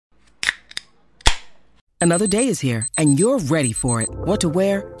Another day is here, and you're ready for it. What to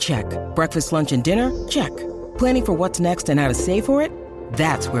wear? Check. Breakfast, lunch, and dinner? Check. Planning for what's next and how to save for it?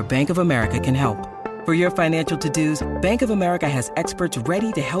 That's where Bank of America can help. For your financial to-dos, Bank of America has experts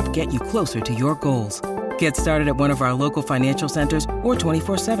ready to help get you closer to your goals. Get started at one of our local financial centers or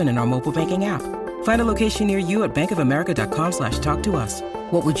 24/7 in our mobile banking app. Find a location near you at bankofamerica.com/talktous.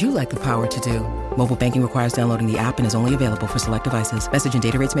 What would you like the power to do? Mobile banking requires downloading the app and is only available for select devices. Message and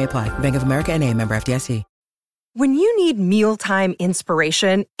data rates may apply. Bank of America N.A., member FDIC. When you need mealtime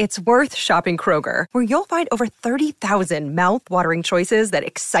inspiration, it's worth shopping Kroger, where you'll find over 30,000 mouth-watering choices that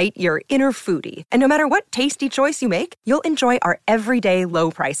excite your inner foodie. And no matter what tasty choice you make, you'll enjoy our everyday low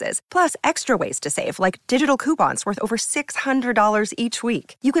prices, plus extra ways to save, like digital coupons worth over $600 each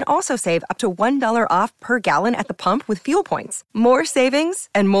week. You can also save up to $1 off per gallon at the pump with fuel points. More savings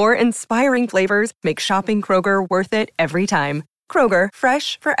and more inspiring flavors make shopping Kroger worth it every time. Kroger,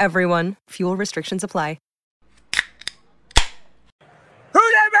 fresh for everyone. Fuel restrictions apply. Who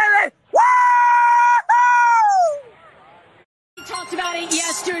that, baby? Woo! We talked about it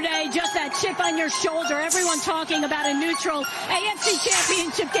yesterday, just that chip on your shoulder. Everyone talking about a neutral AFC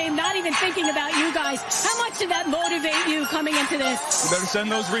Championship game, not even thinking about you guys. How much did that motivate you coming into this? You better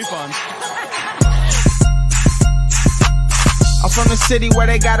send those refunds. I'm from the city where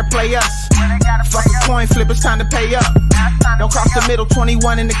they gotta play us. Fuck a coin flip, it's time to pay up. Don't cross the middle,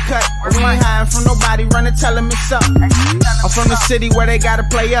 21 in the cut. We ain't hiding from nobody, run and tell them it's up. I'm from the city where they gotta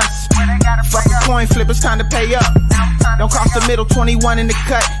play us. Fuck a coin flip, it's time to pay up. Don't cross the middle, 21 in the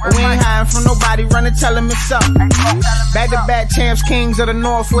cut. We ain't hiding from nobody, run and tell them it's up. Back-to-back champs, kings of the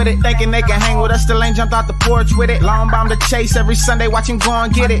north with it. Thinking they can hang with us, still ain't jumped out the porch with it. Long bomb to chase every Sunday, watch him go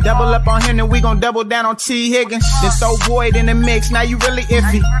and get it. Double up on him, then we gon' double down on T. Higgins. Then throw Boyd in the mix, now you really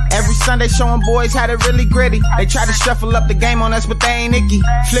iffy. Every Sunday showing boys how to really gritty. They try to shuffle up the game on us, but they ain't icky.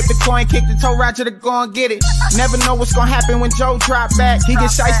 Flip the coin, kick the toe, Roger to go and get it. Never know what's gonna happen when Joe drop back. He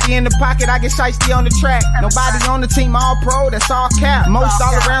gets shiesty in the pocket, I get shiesty on the track. Nobody on the team, all pro, that's all cap. Most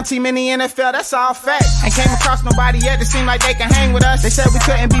all around team in the NFL, that's all fact. Ain't came across nobody yet that seem like they can hang with us. They said we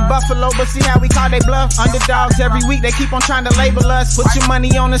couldn't be Buffalo, but see how we call they bluff. Underdogs every week, they keep on trying to label us. Put your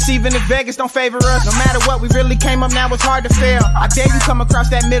money on us, even if Vegas don't favor us. No matter what, we really came up, now it's hard to fail. I dare you come across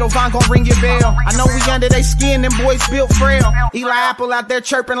that middle, Von gon' ring your bell. I know we under they skin, them boys built frail. Eli Apple out there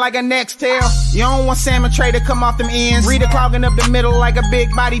chirping like a next tail. You don't want Salmon Trey to come off them ends. Rita clogging up the middle like a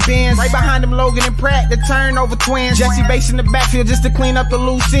big body Benz. Right behind them Logan and Pratt, the turnover twins. Jesse Bates in the backfield just to clean up the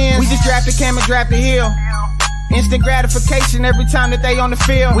loose ends. We just drafted Cam and drafted Hill. Instant gratification every time that they on the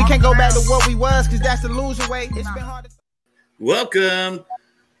field. We can't go back to what we was, cause that's the loser way. It's been hard to... Welcome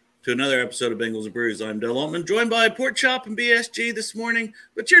to another episode of Bengals and Brews. I'm Del Altman, joined by Pork Chop and BSG this morning,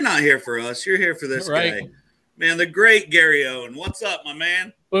 but you're not here for us. You're here for this guy. Man, the great Gary Owen. What's up, my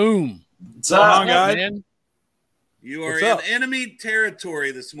man? Boom. What's up, guys? Man? You are in enemy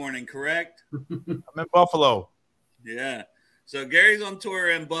territory this morning, correct? I'm in Buffalo. Yeah. So Gary's on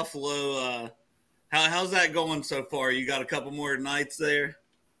tour in Buffalo. How's that going so far? You got a couple more nights there?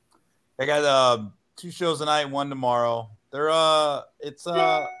 I got 2 shows tonight, 1 tomorrow. It's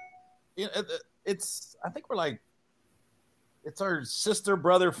I think we're like, it's our sister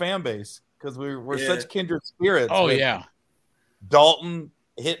brother fan base because we're such kindred spirits. Oh yeah, Dalton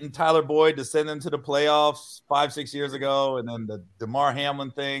hitting Tyler Boyd to send them to the playoffs 5-6 years ago, and then the DeMar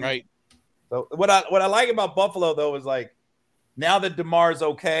Hamlin thing. Right. So what I like about Buffalo though is like now that DeMar's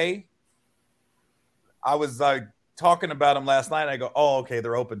okay, I was like talking about him last night. And I go, oh okay,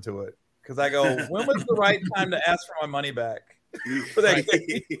 they're open to it because I go, when was the right time to ask for my money back?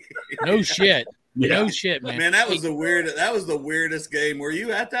 No shit. Yeah. No shit, man. Man, that was the weirdest game. Were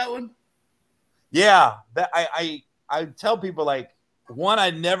you at that one? Yeah. I tell people like one,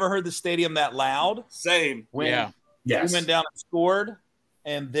 I never heard the stadium that loud. Same. We went down and scored,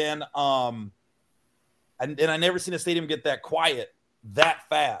 and then I never seen a stadium get that quiet that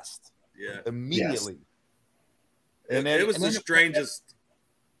fast. Yeah. Immediately. Yes. And it was the strangest.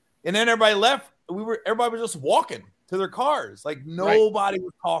 And then everybody left. Everybody was just walking to their cars. Like nobody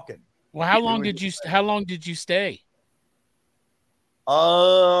was talking. Well, how long did you stay?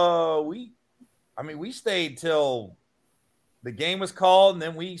 We stayed till the game was called, and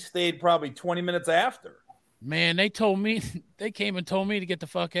then we stayed probably 20 minutes after. Man, they came and told me to get the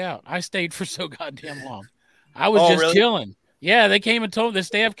fuck out. I stayed for so goddamn long. I was just chilling. Yeah, they came and told the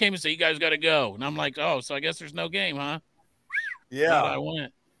staff came and said, "You guys got to go," and I'm like, "Oh, so I guess there's no game, huh?" Yeah, I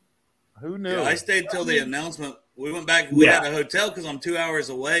went. Who knew? Yeah, I stayed till the announcement. We went back. We had a hotel because I'm 2 hours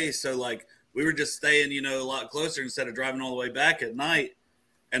away, so like we were just staying, a lot closer instead of driving all the way back at night.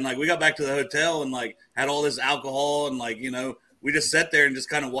 And like we got back to the hotel and like had all this alcohol and like we just sat there and just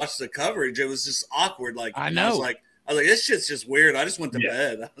kind of watched the coverage. It was just awkward. Like I know. I was like, this shit's just weird. I just went to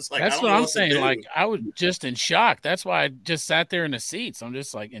bed. I was like, that's I don't what know I'm what saying. to do. Like, I was just in shock. That's why I just sat there in the seats. I'm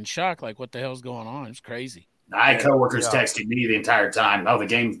just like in shock. Like, what the hell's going on? It's crazy. I had coworkers texting me the entire time. Oh, the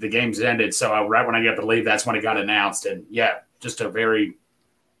game's ended. So right when I got to leave, that's when it got announced. And just a very.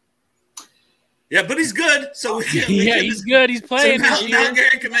 Yeah, but he's good. So we can. He's good. He's playing. So now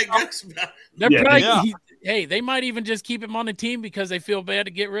Gary can make jokes about it. They're probably. Hey, they might even just keep him on the team because they feel bad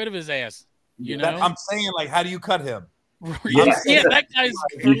to get rid of his ass. You know, I'm saying, like, how do you cut him? Yeah, that guy's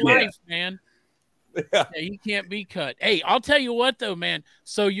for life, man. Yeah, he can't be cut. Hey, I'll tell you what, though, man.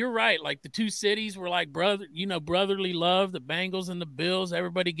 So you're right. Like the two cities were like brotherly love. The Bengals and the Bills.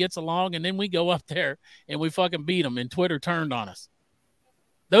 Everybody gets along, and then we go up there and we fucking beat them. And Twitter turned on us.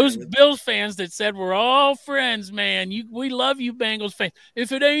 Those Bills fans that said we're all friends, man. We love you, Bengals fans.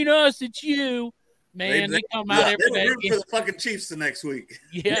 If it ain't us, it's you. Man, they come out every day. Root for the fucking Chiefs the next week.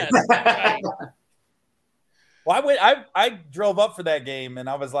 Yes. Right. Well, I drove up for that game, and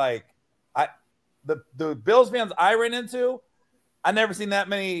I was like, the Bills fans I ran into, I never seen that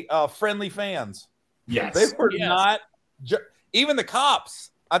many friendly fans. Yes, they were not. Even the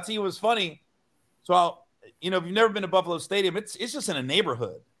cops. I tell you, it was funny. So if you've never been to Buffalo Stadium, it's just in a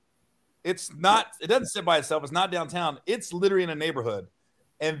neighborhood. It's not. It doesn't sit by itself. It's not downtown. It's literally in a neighborhood.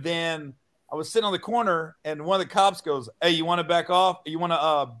 And then I was sitting on the corner, and one of the cops goes, "Hey, you want to back off? You want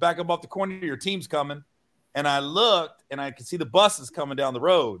to back up off the corner? Your team's coming." And I looked, and I could see the buses coming down the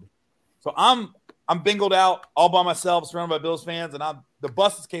road. So I'm bingled out all by myself, surrounded by Bills fans, and the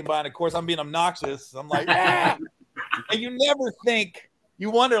buses came by, and of course I'm being obnoxious. I'm like, ah! And you never think.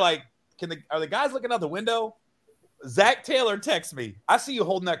 You wonder, like, are the guys looking out the window? Zach Taylor texts me. I see you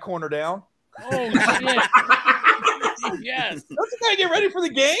holding that corner down. Oh shit! Yes. Don't you gotta get ready for the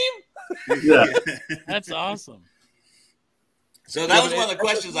game? Yeah, that's awesome. So that was one of the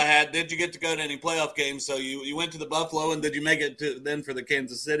questions I had. Did you get to go to any playoff games? So you went to the Buffalo, and did you make it to then for the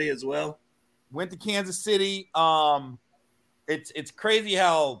Kansas City as well? Went to Kansas City. It's crazy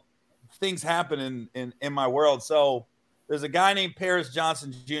how things happen in my world. So there's a guy named Paris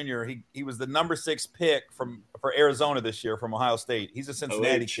Johnson Jr. He was the number 6 pick for Arizona this year from Ohio State. He's a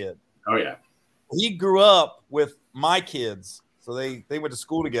Cincinnati kid. Oh yeah. He grew up with my kids, so they went to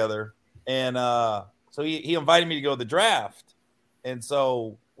school together, and so he invited me to go to the draft. And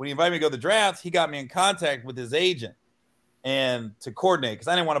so when he invited me to go to the draft, he got me in contact with his agent and to coordinate, because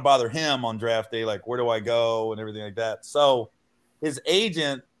I didn't want to bother him on draft day, like, where do I go and everything like that. So his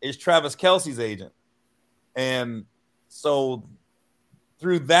agent is Travis Kelce's agent. And so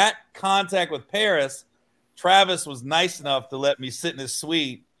through that contact with Paris, Travis was nice enough to let me sit in his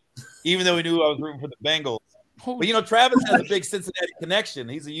suite, even though he knew I was rooting for the Bengals. But, Travis has a big Cincinnati connection.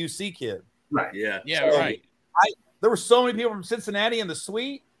 He's a UC kid. Right. Yeah. Yeah, so right. There were so many people from Cincinnati in the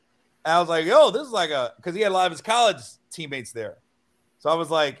suite. And I was like, oh, this is like because he had a lot of his college teammates there. So I was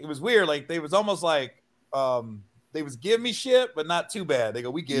like, it was weird. Like, they was almost like they was giving me shit, but not too bad. They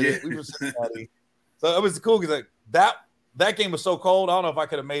go, we get it. We were Cincinnati. So it was cool because like that game was so cold. I don't know if I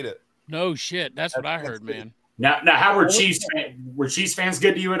could have made it. No shit. That's what I heard, man. Now, how were Chiefs fans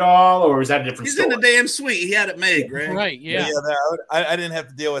good to you at all, or was that a different He's story? in the damn suite. He had it made, Greg. Right, yeah. I didn't have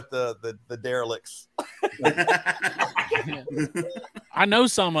to deal with the derelicts. I know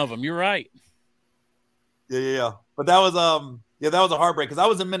some of them. You're right. Yeah. But that was that was a heartbreak, because I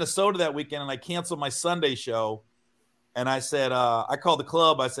was in Minnesota that weekend and I canceled my Sunday show. And I said, I called the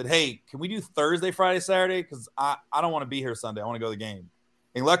club. I said, hey, can we do Thursday, Friday, Saturday? Because I don't want to be here Sunday. I want to go to the game.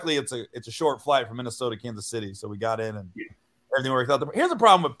 And luckily, it's a short flight from Minnesota to Kansas City. So we got in and everything worked out. Here's the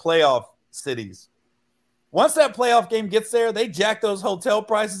problem with playoff cities. Once that playoff game gets there, they jack those hotel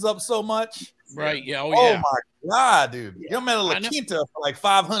prices up so much. Right, yeah. Oh my God, dude. You're in La Quinta for like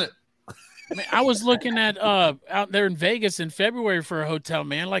 $500. Man, I was looking at out there in Vegas in February for a hotel,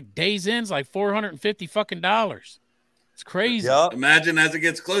 man. Like Days Inn's like $450 fucking dollars. It's crazy. Yep. Imagine as it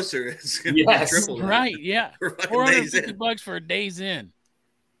gets closer, it's going to be triple. Right, yeah. $450 for a Days Inn.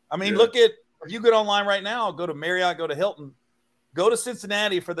 I mean, look at, if you get online right now, go to Marriott, go to Hilton, go to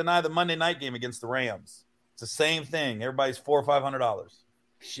Cincinnati for the Monday night game against the Rams. It's the same thing. Everybody's $400 or $500.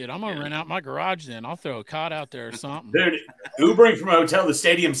 Shit, I'm gonna rent out my garage then. I'll throw a cot out there or something. Dude, Ubering from a hotel to the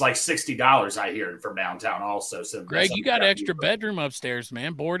stadium's like $60, I hear, from downtown also. So Greg, you got extra bedroom upstairs,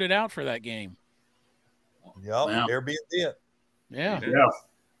 man. Board it out for that game. Yep, wow. Airbnb it. Yeah.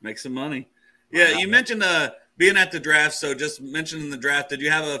 Make some money. Yeah, you mentioned being at the draft. So just mentioning the draft, did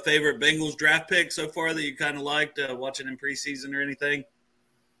you have a favorite Bengals draft pick so far that you kind of liked watching in preseason or anything?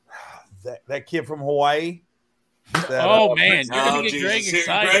 That kid from Hawaii. Man, you're gonna get Greg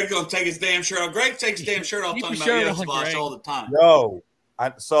excited. Greg's gonna take his damn shirt off. Greg takes his damn shirt off talking about Yo Splash all the time. Yo,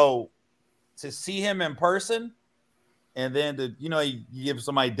 so to see him in person, and then to you give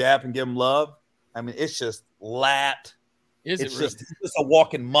somebody dap and give him love. I mean, it's just lat. It's just a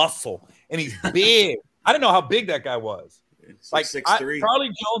walking muscle, and he's big. I didn't know how big that guy was. It's like 6'3". Charlie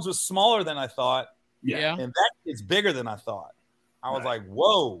Jones was smaller than I thought. Yeah, and that is bigger than I thought. I was like,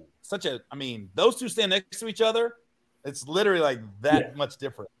 whoa, those two stand next to each other. It's literally like that much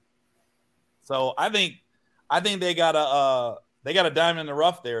different. So I think they got a diamond in the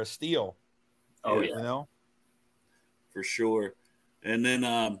rough there, a steal. Oh yeah, for sure. And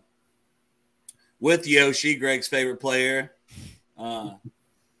then with Yoshi, Greg's favorite player, I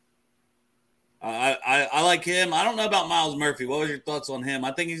like him. I don't know about Miles Murphy. What was your thoughts on him?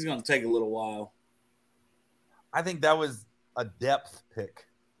 I think he's going to take a little while. I think that was a depth pick.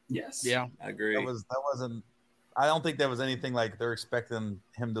 Yes. Yeah, I agree. That wasn't. I don't think that was anything like they're expecting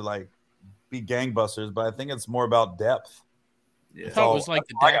him to like be gangbusters, but I think it's more about depth. Yeah. I thought it was like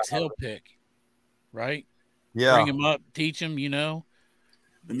the Dax Hill pick, right? Yeah. Bring him up, teach him, And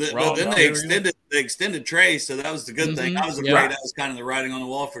but then they extended Trey, so that was the good thing. I was afraid that was kind of the writing on the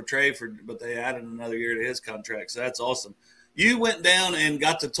wall for Trey, but they added another year to his contract, so that's awesome. You went down and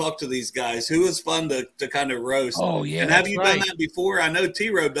got to talk to these guys. Who was fun to kind of roast. Oh, yeah. And have you done that before? I know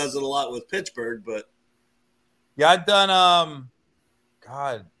T-Row does it a lot with Pittsburgh, but. Yeah, I've done,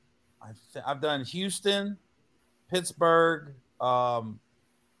 I've done Houston, Pittsburgh, the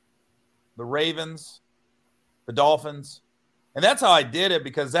Ravens, the Dolphins. And that's how I did it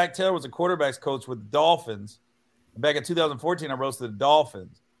because Zach Taylor was a quarterbacks coach with the Dolphins. Back in 2014, I roasted the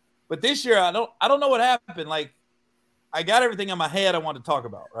Dolphins. But this year, I don't know what happened. Like, I got everything in my head I wanted to talk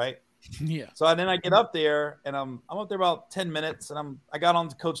about, right? Yeah. So then I get up there, and I'm up there about 10 minutes, and I got on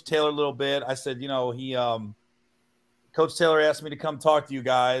to Coach Taylor a little bit. I said, Coach Taylor asked me to come talk to you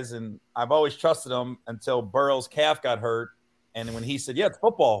guys, and I've always trusted him until Burrow's calf got hurt. And when he said, yeah, it's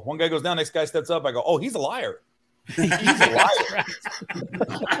football. One guy goes down, next guy steps up. I go, oh, he's a liar. He's a liar.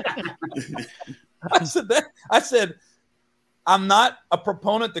 I said, I'm not a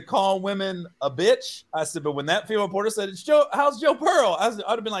proponent to call women a bitch. I said, but when that female reporter said, how's Joe Burrow? I'd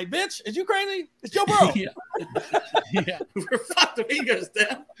have been like, bitch, is you crazy? It's Joe Burrow. Yeah. We're fucked if he goes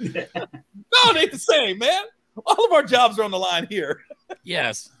down. No, it ain't the same, man. All of our jobs are on the line here.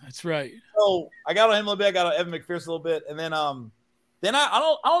 Yes, that's right. So I got on him a little bit. I got on Evan McPherson a little bit. And then I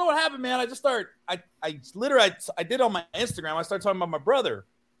don't know what happened, man. I just started, I did on my Instagram. I started talking about my brother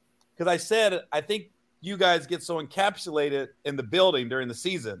because I said, I think you guys get so encapsulated in the building during the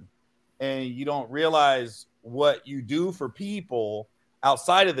season and you don't realize what you do for people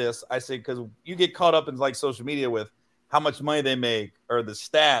outside of this. I said, because you get caught up in like social media with how much money they make or the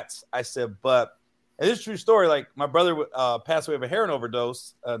stats. I said, but and this is a true story. Like my brother passed away of a heroin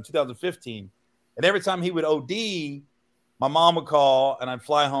overdose in 2015. And every time he would OD, my mom would call and I'd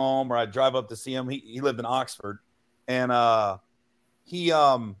fly home or I'd drive up to see him. He lived in Oxford. And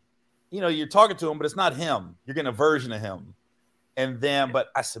you're talking to him, but it's not him. You're getting a version of him. And then, but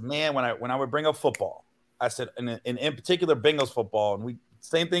I said, man, when I would bring up football, I said, in particular Bengals football, and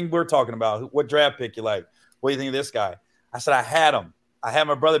same thing we're talking about. What draft pick you like? What do you think of this guy? I said, I had him. I had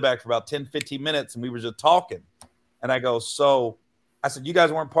my brother back for about 10, 15 minutes, and we were just talking. And I go, so I said, you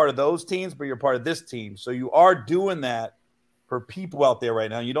guys weren't part of those teams, but you're part of this team. So you are doing that for people out there right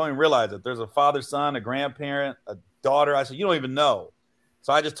now. You don't even realize it. There's a father, son, a grandparent, a daughter. I said, you don't even know.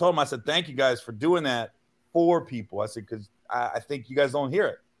 So I just told him, I said, thank you guys for doing that for people. I said, because I think you guys don't hear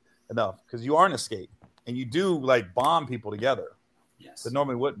it enough because you are an escape and you do like bond people together. Yes. That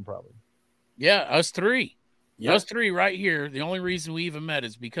normally wouldn't probably. Yeah, us three. Yep. Us three right here. The only reason we even met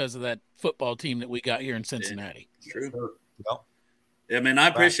is because of that football team that we got here in Cincinnati. Yeah, true. Yep. Yeah, man, I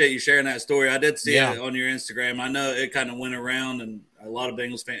appreciate you sharing that story. I did see it on your Instagram. I know it kind of went around, and a lot of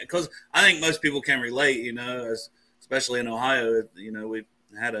Bengals fans, because I think most people can relate, especially in Ohio. We've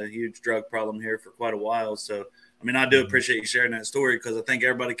had a huge drug problem here for quite a while. So, I mean, I do appreciate you sharing that story because I think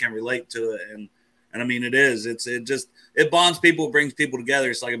everybody can relate to it. And I mean, it is. It bonds people, brings people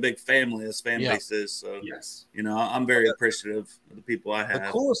together. It's like a big family. This fan base is. So, yes, I'm very appreciative of the people I have.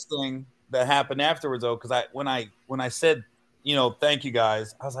 The coolest thing that happened afterwards, though, because when I said, thank you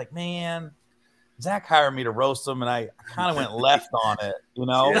guys, I was like, man, Zach hired me to roast him, and I kind of went left on it,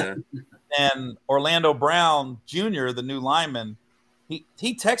 Yeah. And Orlando Brown Jr., the new lineman, he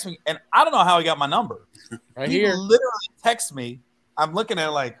texted me, and I don't know how he got my number. He literally texts me. I'm looking at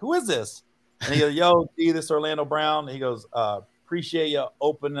it like, who is this? And he goes, yo, D, this Orlando Brown. He goes, appreciate you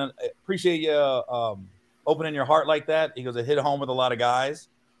opening your heart like that. He goes, it hit home with a lot of guys.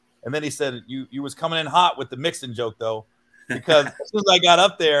 And then he said, you was coming in hot with the Mixon joke, though, because as soon as I got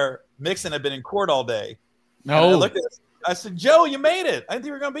up there, Mixon had been in court all day. No. I said, Joe, you made it. I didn't think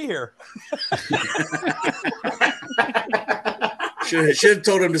you were going to be here. Should have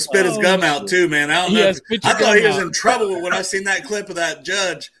told him to spit his gum out, too, man. I don't know. I thought he was in trouble when I seen that clip of that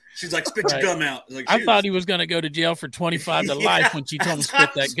judge. She's like, spit your gum out. Like, I thought he was going to go to jail for 25 to life when she told him to spit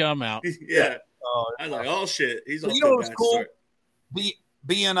that gum out. Yeah. I was like, oh, shit. He's you know what's cool?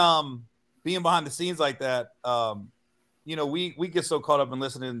 Being behind the scenes like that, we get so caught up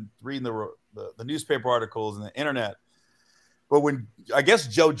in reading the newspaper articles and the internet. But when I guess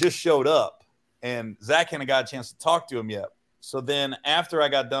Joe just showed up and Zach hadn't got a chance to talk to him yet. So then after I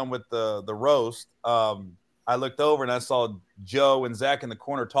got done with the roast, I looked over and I saw Joe and Zach in the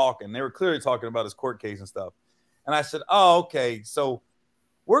corner talking. They were clearly talking about his court case and stuff. And I said, oh, okay. So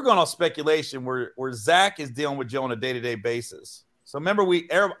we're going on speculation where Zach is dealing with Joe on a day-to-day basis. So remember,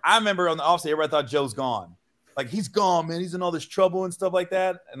 I remember on the offset, everybody thought Joe's gone. Like, he's gone, man. He's in all this trouble and stuff like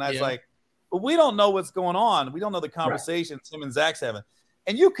that. And I was like, but we don't know what's going on. We don't know the conversations him and Zach's having.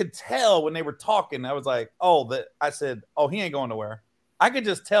 And you could tell when they were talking, I was like, I said, he ain't going nowhere. I could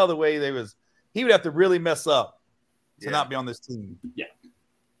just tell the way he would have to really mess up to not be on this team. Yeah.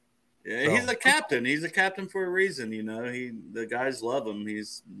 Yeah, so. He's a captain. He's a captain for a reason, the guys love him.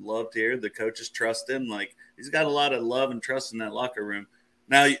 He's loved here. The coaches trust him. Like, he's got a lot of love and trust in that locker room.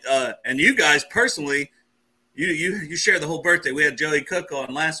 Now, and you guys personally, you share the whole birthday. We had Joey Cook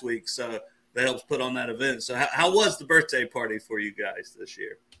on last week, so that helps put on that event. So how was the birthday party for you guys this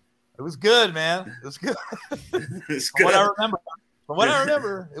year? It was good, man. It was good. It's good. From what I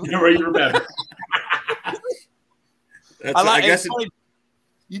remember. It was you remember. I guess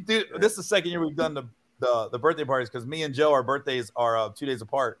you do. This is the second year we've done the birthday parties because me and Joe, our birthdays are 2 days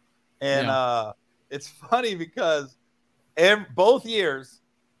apart. And it's funny because both years,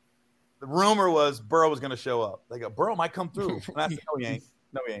 the rumor was Burrow was going to show up. They go, Burrow might come through. And I said, no, he ain't.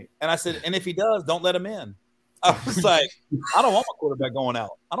 No, he ain't. And I said, and if he does, don't let him in. I was like, I don't want my quarterback going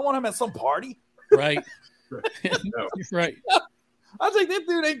out. I don't want him at some party. Right. Right. I was like, that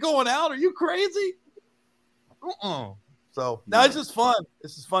dude ain't going out. Are you crazy? So now it's just fun.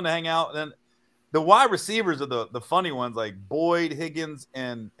 It's just fun to hang out. And then the wide receivers are the funny ones, like Boyd, Higgins,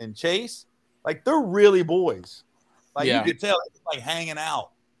 and Chase. Like, they're really boys. Like, you could tell it's like hanging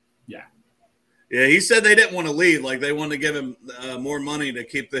out. Yeah. Yeah, he said they didn't want to leave. Like, they wanted to give him more money to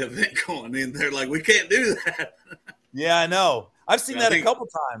keep the event going. And they're like, we can't do that. Yeah, I know. I've seen that a couple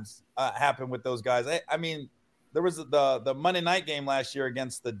times happen with those guys. I mean, there was the Monday night game last year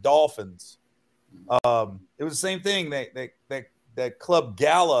against the Dolphins. It was the same thing. That club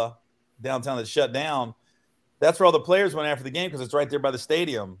Gala downtown that shut down. That's where all the players went after the game because it's right there by the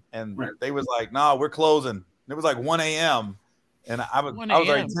stadium. And they was like, "Nah, we're closing." And it was like 1 a.m. And I was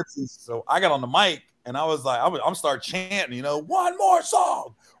very tipsy, so I got on the mic and I was like, I'm start chanting, one more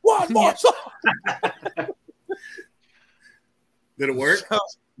song, one more song. Did it work?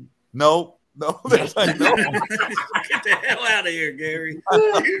 No. There's like, no. Get the hell out of here, Gary.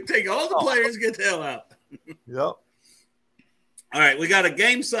 You take all the players, get the hell out. Yep. All right, we got a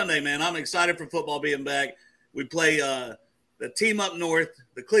game Sunday, man. I'm excited for football being back. We play the team up north,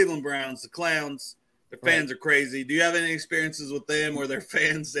 the Cleveland Browns, the Clowns. Their fans are crazy. Do you have any experiences with them or their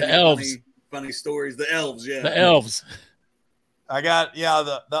fans? The Elves. Funny stories. The Elves, yeah. The Elves. I got it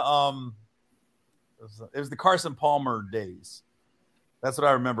was the Carson Palmer days. That's what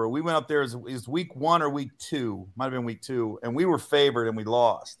I remember. We went up there. It was week 1 or week 2. Might have been week 2. And we were favored and we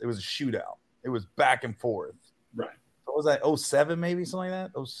lost. It was a shootout. It was back and forth. Right. What was that? 07 maybe? Something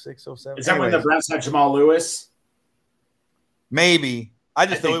like that? 06, 07? Is that when the Browns had Jamal Lewis? Maybe. I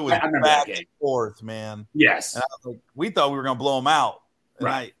just thought it was back and forth, man. Yes. And I was like, we thought we were going to blow them out. And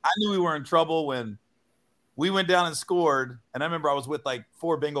right. I knew we were in trouble when we went down and scored. And I remember I was with like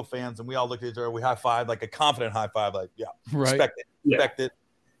 4 Bengal fans and we all looked at each other. We high-fived, like a confident high-five, like, expect it.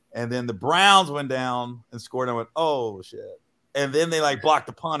 And then the Browns went down and scored. And I went, oh, shit. And then they like blocked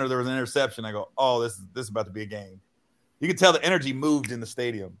the punt or there was an interception. I go, oh, this is about to be a game. You could tell the energy moved in the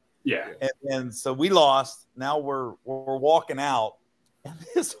stadium. Yeah. And so we lost. Now we're walking out. And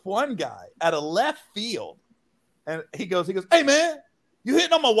this one guy at a left field, and he goes, hey, man, you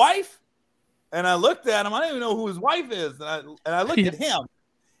hitting on my wife? And I looked at him. I didn't even know who his wife is. And I looked at him.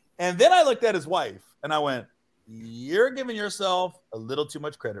 And then I looked at his wife. And I went, you're giving yourself a little too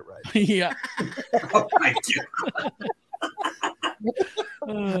much credit right now. Yeah. Oh, my God.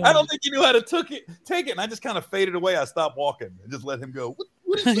 I don't think he knew how to take it. And I just kind of faded away. I stopped walking and just let him go.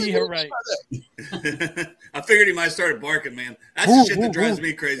 What is yeah, right. I figured he might have started barking, man. That's the shit that drives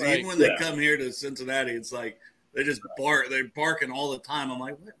me crazy. Right. Even when they come here to Cincinnati, it's like They just bark. They're barking all the time. I'm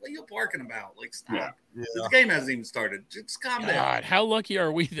like, what are you barking about? Like, stop. Yeah. The game hasn't even started. Just calm down. God, how lucky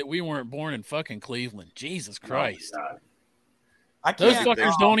are we that we weren't born in fucking Cleveland? Jesus Christ. Those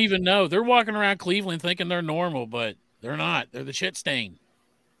fuckers don't even know. They're walking around Cleveland thinking they're normal, but they're not. They're the shit stain.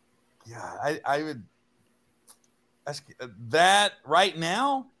 Yeah, I would. That right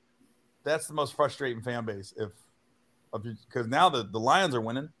now, that's the most frustrating fan base. Because now the Lions are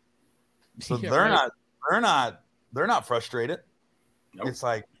winning, so they're not frustrated. Nope. It's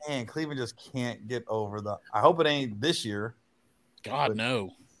like, man, Cleveland just can't get over the. I hope it ain't this year. God,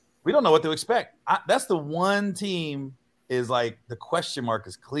 no. We don't know what to expect. That's the one team is like the question mark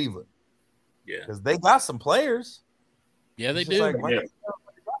is Cleveland. Yeah, because they got some players. Yeah, they do.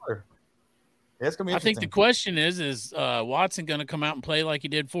 It's gonna be. I think the question is Watson going to come out and play like he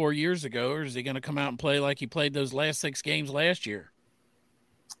did 4 years ago, or is he going to come out and play like he played those last 6 games last year?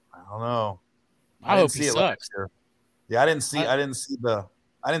 I don't know. I hope he sucks. Yeah, I didn't see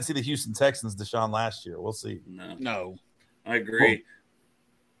the Houston Texans Deshaun last year. We'll see. No, I agree.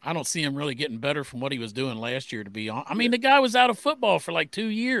 I don't see him really getting better from what he was doing last year. To be honest, I mean, the guy was out of football for like 2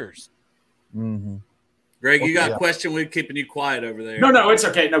 years. Mm-hmm. Greg, you got a question? We're keeping you quiet over there. No, it's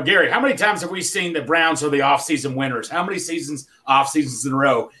okay. No, Gary, how many times have we seen the Browns are the offseason winners? How many off seasons in a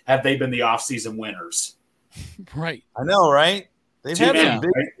row have they been the offseason winners? Right. I know, right? They've had some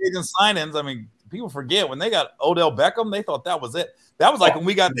big agent signings. I mean, people forget when they got Odell Beckham, they thought that was it. That was like when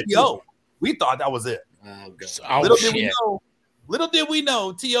we got T.O. We thought that was it. Oh, God. Little did we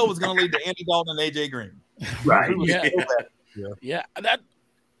know T.O. was going to lead to Andy Dalton and A.J. Green. Right. Yeah. That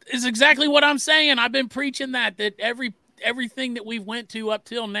is exactly what I'm saying. I've been preaching that everything that we've went to up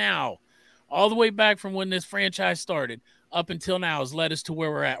till now, all the way back from when this franchise started up until now, has led us to where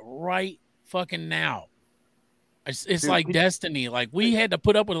we're at right fucking now. It's like destiny. Like, we had to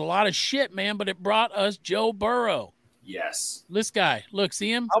put up with a lot of shit, man, but it brought us Joe Burrow. Yes. This guy. Look,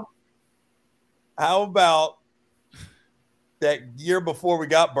 see him? How about that year before we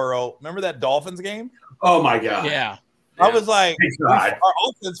got Burrow? Remember that Dolphins game? Oh, my God. Yeah. I was like, our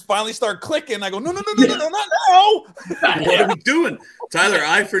offense finally started clicking. I go, no, not now. What are we doing? Tyler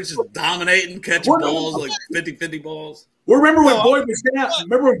Eifert's just dominating, catching balls, like 50-50 balls. Remember when Boyd was down?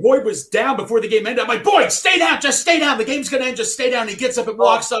 Remember when Boyd was down before the game ended? I'm like, Boyd, stay down. Just stay down. The game's going to end. Just stay down. He gets up and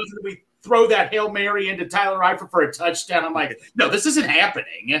walks up, and we throw that Hail Mary into Tyler Eifert for a touchdown. I'm like, no, this isn't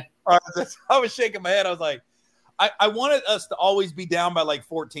happening. I was shaking my head. I was like, I wanted us to always be down by like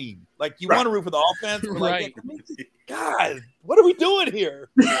 14. Like, you want to root for the offense. But like, God, what are we doing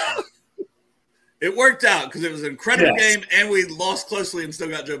here? It worked out because it was an incredible game, and we lost closely and still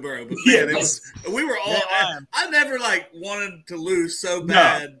got Joe Burrow. But man, we were all. I never wanted to lose so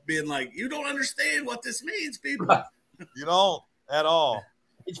bad, being like, you don't understand what this means, people. You don't at all.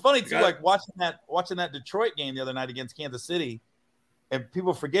 It's funny too, like watching that Detroit game the other night against Kansas City, and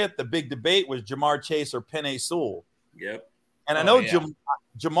people forget the big debate was Jamar Chase or Penei Sewell. Yep. And I know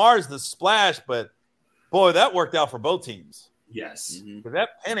Jamar's the splash, but boy, that worked out for both teams. Yes. Because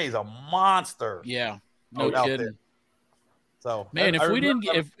that Penny's a monster. Yeah. No kidding. There. So, man,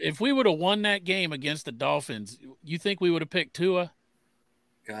 if we would have won that game against the Dolphins, you think we would have picked Tua?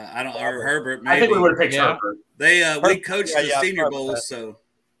 God, I don't. Or Herbert. Maybe. I think we would have picked Herbert. We coached the Senior Bowls, so.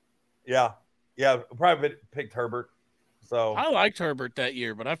 Yeah, probably picked Herbert. So I liked Herbert that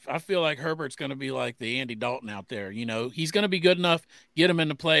year, but I feel like Herbert's going to be like the Andy Dalton out there. You know, he's going to be good enough, get him in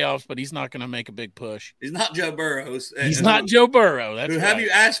the playoffs, but he's not going to make a big push. He's not Joe Burrow. He's not Joe Burrow. That's have you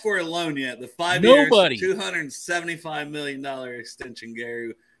asked for a loan yet? The 5 Nobody. years, $275 million extension,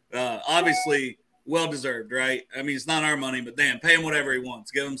 Gary. Obviously, well-deserved, right? I mean, it's not our money, but damn, pay him whatever he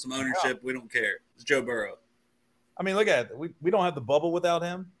wants. Give him some ownership. Yeah. We don't care. It's Joe Burrow. I mean, look at it. We don't have the bubble without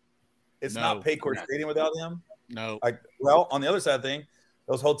him. It's not Paycor Stadium without him. No. Well, on the other side of the thing,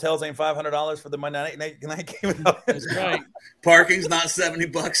 those hotels ain't $500 for the Monday night game. That's right. Parking's not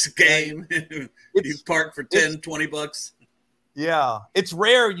 $70 a game. You park for $10-$20. Yeah. It's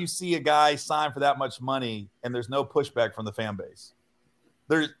rare you see a guy sign for that much money and there's no pushback from the fan base.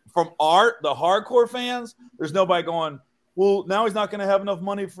 There's the hardcore fans, there's nobody going, well, now he's not going to have enough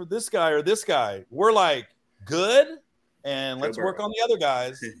money for this guy or this guy. We're like, good, and let's work on the other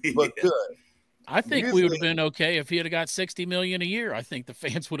guys, but good. I think we would have been okay if he had got $60 million a year. I think the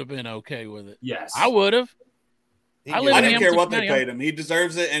fans would have been okay with it. Yes, I would have. I didn't care what they paid him. He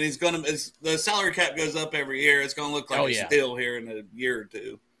deserves it, and he's going to. The salary cap goes up every year. It's going to look like a steal here in a year or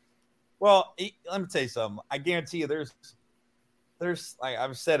two. Well, let me tell you something. I guarantee you, there's like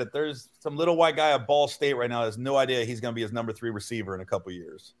I've said it. There's some little white guy at Ball State right now that has no idea he's going to be his number 3 receiver in a couple of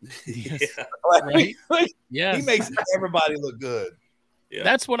years. Yes. Right? Yes. He makes everybody look good. Yeah.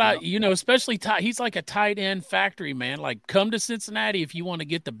 That's what especially he's like a tight end factory, man. Like, come to Cincinnati if you want to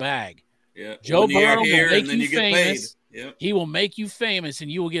get the bag. Yeah. Joe Burrow will make and then you get famous. paid. Yep. He will make you famous,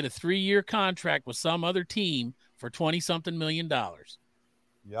 and you will get a 3-year contract with some other team for $20-something million.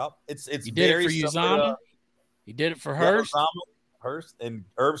 Yep. It's he did very it for Uzama. He did it for Hurst. Hurst and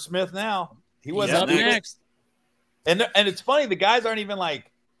Herb Smith now. He was up next. And it's funny, the guys aren't even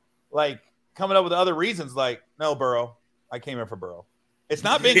like coming up with other reasons. Like, no, Burrow. I came here for Burrow. It's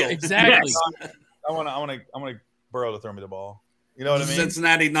not Bengals. Exactly. I want Burrow to throw me the ball. You know what I mean?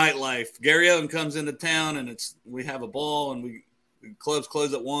 Cincinnati nightlife. Gary Owen comes into town and we have a ball and we clubs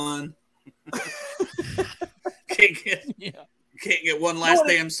close at 1. Can't get one last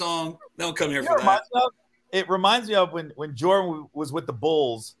damn song. Don't come here for that. It reminds me of when Jordan was with the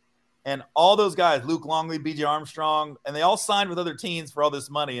Bulls and all those guys, Luke Longley, B.J. Armstrong, and they all signed with other teams for all this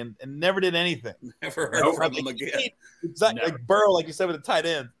money and never did anything. Never heard from them again. Exactly. Like Burrow, like you said, with the tight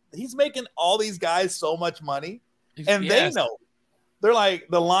end. He's making all these guys so much money, and they know. They're like,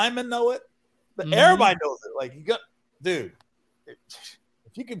 the linemen know it. Everybody knows it. Like, dude, if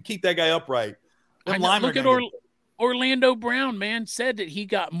you can keep that guy upright, look at Orlando Brown, man, said that he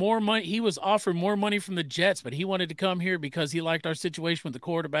got more money. He was offered more money from the Jets, but he wanted to come here because he liked our situation with the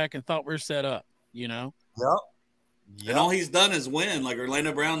quarterback and thought we're set up, Yep. And all he's done is win. Like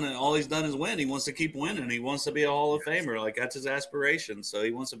Orlando Brown, all he's done is win. He wants to keep winning. He wants to be a Hall of Famer. Like, that's his aspiration. So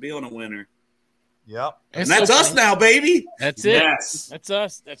he wants to be on a winner. Yep. And that's us now, baby. That's it. Yes. That's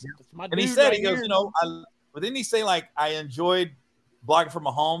us. That's my dude. And he said, right he goes, here. but didn't he say, like, I enjoyed blocking for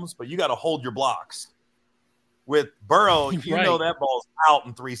Mahomes, but you got to hold your blocks. With Burrow, you know that ball's out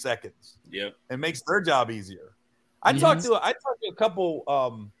in 3 seconds. Yep. It makes their job easier. I talked to a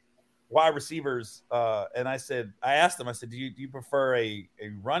couple wide receivers, and I asked them, do you prefer a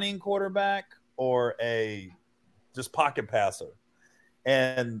running quarterback or a just pocket passer?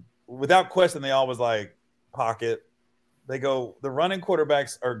 And without question, they all was like, pocket. They go, the running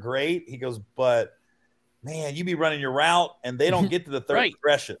quarterbacks are great. He goes, but man, you be running your route and they don't get to the third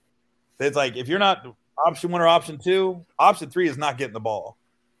progression. It's like, if you're not option 1 or option 2, option 3 is not getting the ball.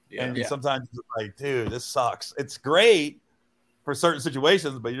 Yeah. And sometimes it's like, dude, this sucks. It's great for certain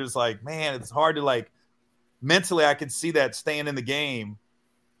situations, but you're just like, man, it's hard to, like, mentally, I could see that staying in the game.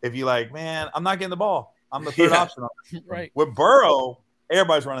 If you like, man, I'm not getting the ball. I'm the third option. Right. With Burrow,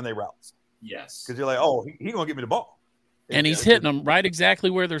 everybody's running their routes. Yes. Because you're like, oh, he's going to give me the ball. And he's hitting them right exactly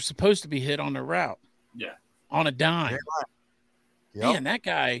where they're supposed to be hit on their route. Yeah. On a dime. Yep. Man, that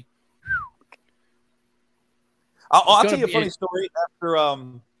guy. I'll tell you a funny story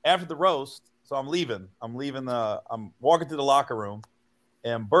after the roast. So I'm leaving. I'm walking through the locker room,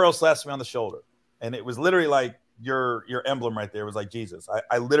 and Burrow slaps me on the shoulder. And it was literally like your emblem right there. It was like Jesus.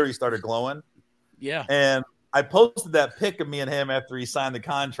 I literally started glowing. Yeah. And I posted that pic of me and him after he signed the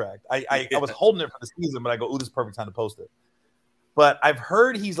contract. I was holding it for the season, but I go, ooh, this is perfect time to post it. But I've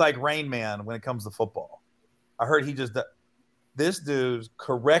heard he's like Rain Man when it comes to football. I heard this dude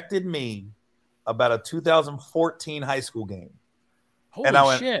corrected me about a 2014 high school game. Holy and I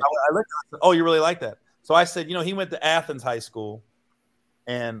went, shit. I looked, I said, oh, you really like that? So I said, he went to Athens High School,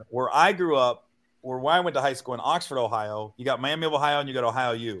 and where I grew up, where I went to high school in Oxford, Ohio, you got Miami of Ohio and you got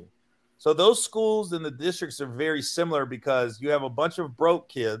Ohio U. So those schools and the districts are very similar because you have a bunch of broke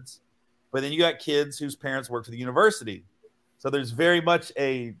kids, but then you got kids whose parents work for the university. So there's very much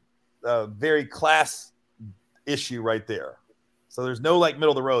a very class issue right there. So there's no like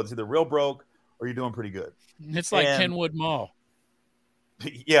middle of the road. It's either real broke or you're doing pretty good. It's like Kenwood Mall.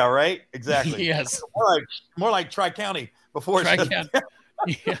 Yeah, right? Exactly. Yes. More like Tri-County before. Tri-County.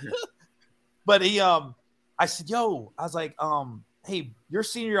 Yeah. But I said, yo, I was like, hey, you're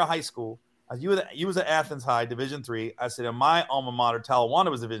senior year of high school. You was at Athens High, Division III. I said, and my alma mater, Talawanda,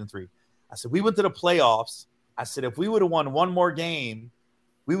 was Division III. I said, we went to the playoffs. I said, if we would have won one more game,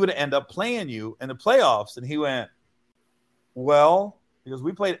 we would have ended up playing you in the playoffs. And he went, well, because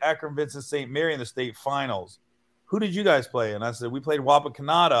we played Akron Vincent St. Mary in the state finals. Who did you guys play? And I said, we played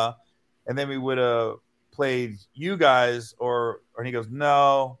Wapakoneta, and then we would have played you guys. And he goes,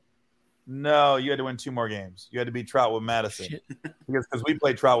 no, you had to win 2 more games. You had to beat Troutwood Madison. Because we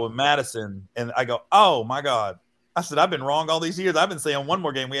played Troutwood Madison. And I go, oh, my God. I said, I've been wrong all these years. I've been saying 1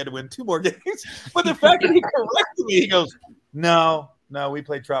 more game. We had to win 2 more games. But the fact that he corrected me, he goes, no, we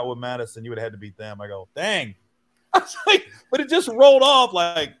played Troutwood Madison. You would have had to beat them. I go, dang. I was like, but it just rolled off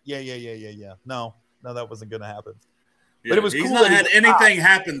like, yeah. No, that wasn't going to happen. Yeah, but it was he's cool not had anything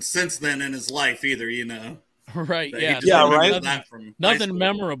happen since then in his life either, Right, yeah. Yeah, right? Nothing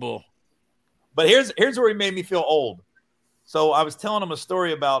memorable. But here's where he made me feel old. So I was telling him a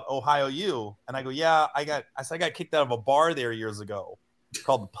story about Ohio U, and I go, yeah, I got kicked out of a bar there years ago.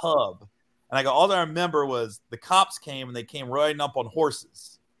 called the Pub. And I go, all I remember was the cops came and they came riding up on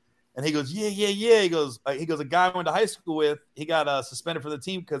horses. And he goes, yeah. He goes, a guy I went to high school with, he got suspended from the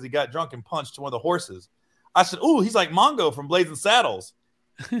team because he got drunk and punched one of the horses. I said, ooh, he's like Mongo from Blazing Saddles.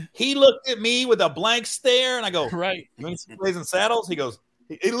 He looked at me with a blank stare, and I go, right. You ain't seen Blazing Saddles? He goes,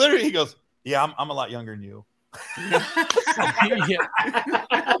 he goes, yeah, I'm a lot younger than you. I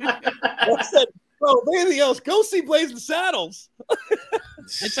said, bro, anything else, go see Blazing Saddles.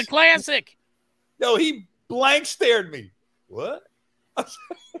 It's a classic. No, he blank stared me. What? I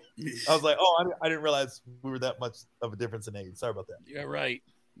was like, oh, I didn't realize we were that much of a difference in age. Sorry about that. Yeah, right.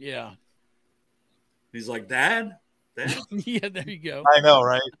 Yeah. He's like, Dad? Yeah, there you go. I know,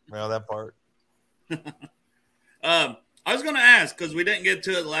 right? Well, that part. I was going to ask, because we didn't get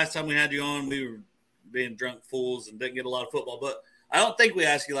to it the last time we had you on. We were being drunk fools and didn't get a lot of football. But I don't think we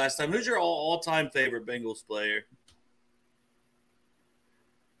asked you last time. Who's your all-time favorite Bengals player?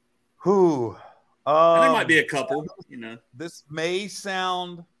 Who? And there might be a couple, you know. This may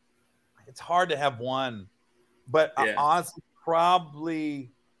sound – it's hard to have one. But yeah. Honestly,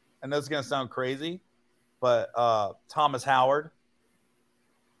 probably – I know it's going to sound crazy – but Thomas Howard,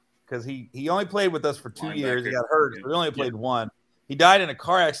 because he only played with us for 2 years. He got hurt, so he only played one. He died in a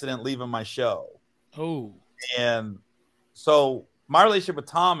car accident leaving my show. Oh. And so my relationship with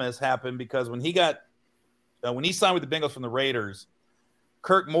Thomas happened because when he signed with the Bengals from the Raiders,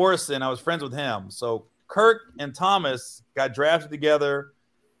 Kirk Morrison, I was friends with him. So Kirk and Thomas got drafted together.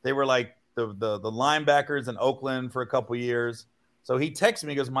 They were like the linebackers in Oakland for a couple years. So he texted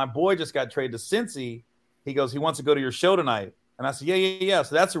me, he goes, my boy just got traded to Cincy. He goes, he wants to go to your show tonight. And I said, yeah.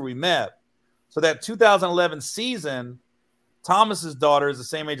 So that's where we met. So that 2011 season, Thomas's daughter is the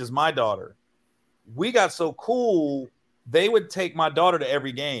same age as my daughter. We got so cool, they would take my daughter to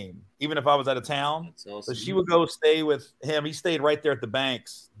every game, even if I was out of town. That's awesome. So she would go stay with him. He stayed right there at the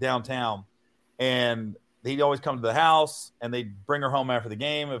Banks downtown. And he'd always come to the house, and they'd bring her home after the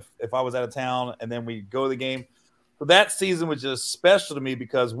game if I was out of town, and then we'd go to the game. So that season was just special to me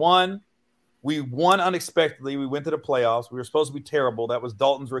because, one, we won unexpectedly. We went to the playoffs. We were supposed to be terrible. That was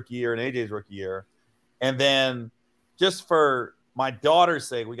Dalton's rookie year and AJ's rookie year. And then just for my daughter's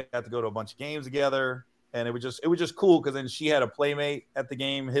sake, we got to go to a bunch of games together. And it was just cool because then she had a playmate at the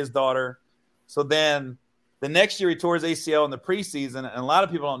game, his daughter. So then the next year he tore his ACL in the preseason. And a lot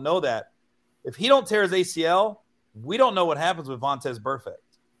of people don't know that. If he don't tear his ACL, we don't know what happens with Vontaze Burfict.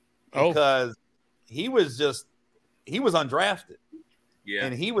 Because he was undrafted. Yeah.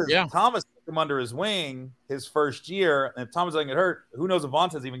 And Thomas took him under his wing his first year. And if Thomas doesn't get hurt, who knows if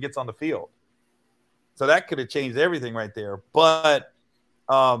Vontaze even gets on the field. So that could have changed everything right there. But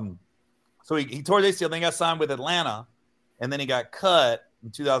so he tore his ACL, then he got signed with Atlanta, and then he got cut in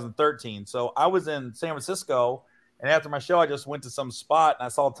 2013. So I was in San Francisco, and after my show, I just went to some spot, and I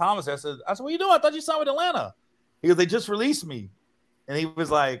saw Thomas. I said, what are you doing? I thought you signed with Atlanta. He goes, they just released me. And he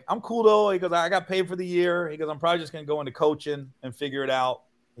was like, I'm cool, though. He goes, I got paid for the year. He goes, I'm probably just going to go into coaching and figure it out.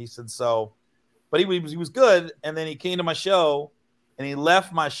 He said, so. But he was good. And then he came to my show, and he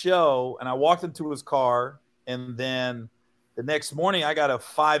left my show, and I walked into his car. And then the next morning, I got a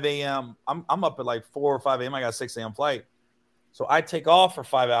 5 a.m. I'm up at like 4 or 5 a.m. I got a 6 a.m. flight. So I take off for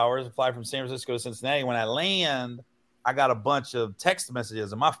 5 hours, fly from San Francisco to Cincinnati. When I land, I got a bunch of text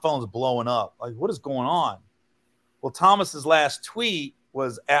messages, and my phone's blowing up. Like, what is going on? Well, Thomas's last tweet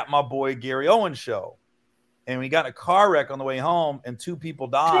was at my boy Gary Owen show. And we got in a car wreck on the way home, and 2 people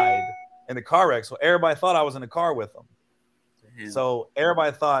died in the car wreck. So everybody thought I was in the car with them. Damn. So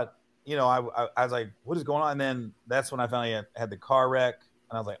everybody thought, I was like, what is going on? And then that's when I found I had the car wreck.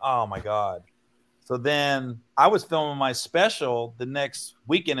 And I was like, oh, my God. So then I was filming my special the next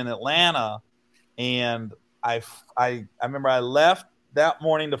weekend in Atlanta. And I remember I left that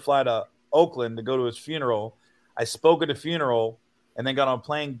morning to fly to Oakland to go to his funeral. I spoke at the funeral and then got on a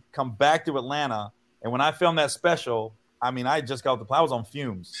plane, come back to Atlanta. And when I filmed that special, I just got off the plane. I was on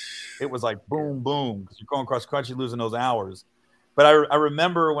fumes. It was like boom, boom, because you're going across the country losing those hours. But I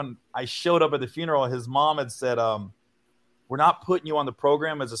remember when I showed up at the funeral, his mom had said, we're not putting you on the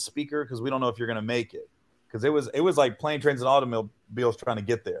program as a speaker because we don't know if you're going to make it. Because it was like plane, trains, and automobiles trying to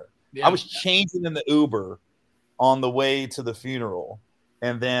get there. Yeah. I was changing in the Uber on the way to the funeral.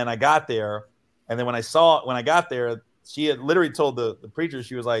 And then I got there. And then when I got there, she had literally told the preacher,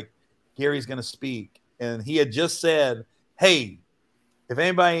 she was like, Gary's going to speak. And he had just said, hey, if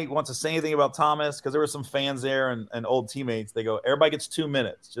anybody wants to say anything about Thomas, because there were some fans there and old teammates, they go, everybody gets 2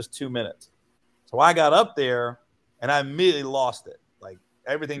 minutes, just 2 minutes. So I got up there and I immediately lost it. Like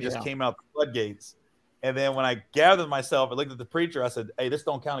everything just came out the floodgates. And then when I gathered myself, I looked at the preacher, I said, hey, this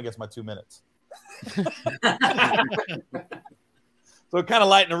don't count against my 2 minutes. So it kind of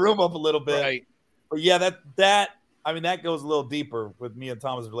lightened the room up a little bit. Right. But yeah, that goes a little deeper with me and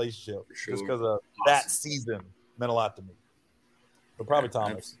Thomas' relationship. Sure. Just because of that season meant a lot to me. But probably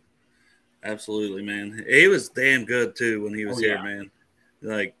Thomas. Absolutely, man. He was damn good too when he was here, man.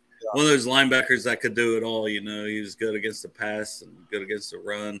 Like one of those linebackers that could do it all. You know, he was good against the pass and good against the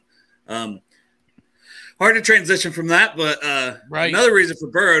run. Hard to transition from that, but another reason for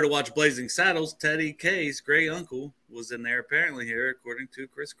Burrow to watch Blazing Saddles, Teddy K's great uncle was in there apparently here, according to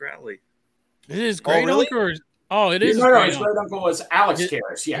Chris Crowley. It is great uncle. It is. His great uncle was Alex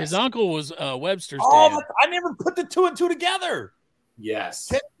Karras. Yes, his uncle was Webster's dad. I never put the two and two together. Yes,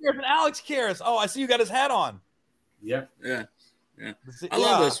 Teddy Karras and Alex Karras. Oh, I see you got his hat on. Yep. Yeah. I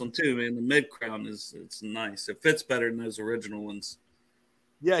love this one too, man. The mid crown it's nice. It fits better than those original ones.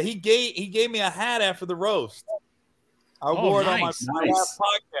 Yeah, he gave me a hat after the roast. I wore it on my last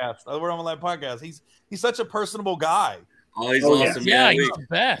podcast. I wore it on my last podcast. He's such a personable guy. Oh, he's awesome. Yeah, he's the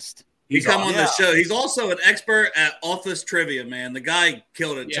best. He come on the show. He's also an expert at office trivia, man. The guy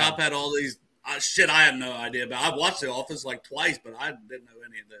killed it. Chop had all these shit I had no idea about. I've watched The Office like twice, but I didn't know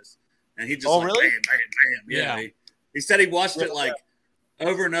any of this. And he just bam, bam, bam. Yeah. He said he watched it like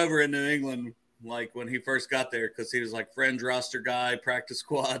over and over in New England, like when he first got there, because he was like Friends roster guy, practice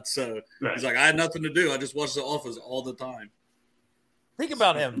squad. So he's like, I had nothing to do. I just watched The Office all the time. Think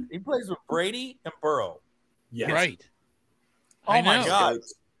about him. He plays with Brady and Burrow. Yes. Right. Oh my God.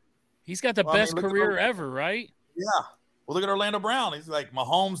 He's got the best career ever, right? Yeah. Well, look at Orlando Brown. He's like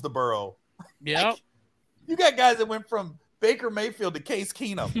Mahomes to Burrow. Yeah. You got guys that went from Baker Mayfield to Case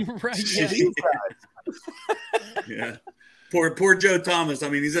Keenum. Right. Yeah. Poor Joe Thomas. I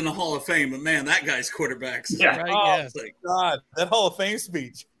mean, he's in the Hall of Fame, but man, that guy's quarterbacks. Yeah. Right, God, that Hall of Fame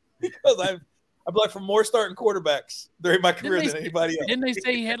speech. Because I've blocked for more starting quarterbacks during my career than anybody else. Didn't they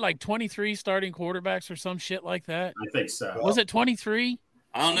say he had like 23 starting quarterbacks or some shit like that? I think so. Was it 23?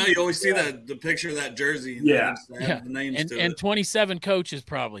 I don't know. You always see the picture of that jersey. And the names and 27 coaches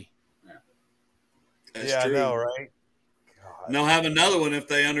probably. That's true. I know, right? And they'll have another one if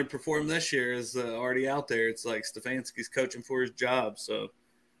they underperform this year. Is already out there. It's like Stefanski's coaching for his job. So,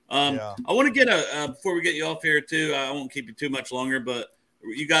 I want to get before we get you off here too. I won't keep you too much longer, but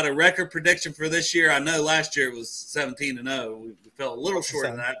you got a record prediction for this year. I know last year it was 17-0. We fell a little short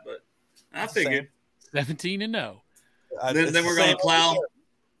of that, but I figured 17-0. Then we're going to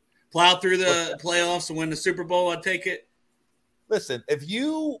plow through the playoffs and win the Super Bowl. I take it. Listen, if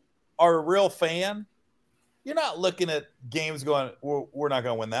you are a real fan, you're not looking at games going, we're not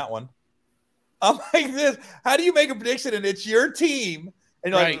going to win that one. I'm like this. How do you make a prediction and it's your team?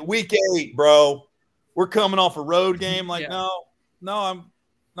 And you're like, week 8, bro, we're coming off a road game. Like, no,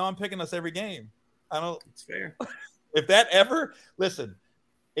 I'm picking us every game. I don't. It's fair. If that ever, listen,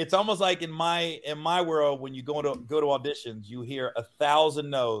 it's almost like in my world, when you go to auditions, you hear 1,000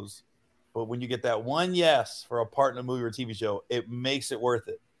 no's, but when you get that one yes for a part in a movie or TV show, it makes it worth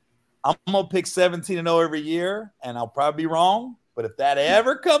it. I'm going to pick 17-0 every year, and I'll probably be wrong. But if that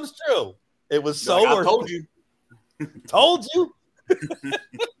ever comes true, it was so worth it. Told you.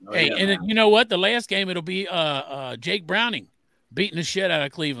 Hey, and you know what? The last game, it'll be Jake Browning beating the shit out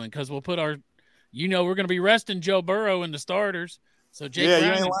of Cleveland because we'll put we're going to be resting Joe Burrow in the starters. So Jake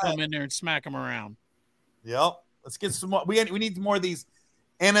Browning will come in there and smack him around. Yep. Let's get some more. We need more of these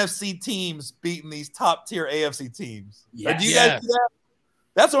NFC teams beating these top-tier AFC teams. Yes. Do you guys do that?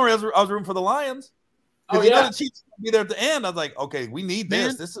 That's the only reason I was rooting for the Lions. Because the Chiefs would be there at the end. I was like, okay, we need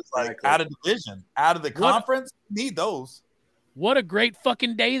this. This is like out of division, out of the conference. We need those. What a great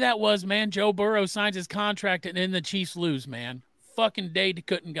fucking day that was, man. Joe Burrow signs his contract and then the Chiefs lose, man. Fucking day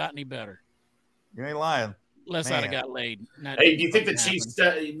couldn't got any better. You ain't lying. Unless I'd have got laid. Hey, do you think the Chiefs,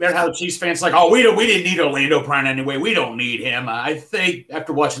 remember how the Chiefs fans like, we didn't need Orlando Brown anyway. We don't need him. I think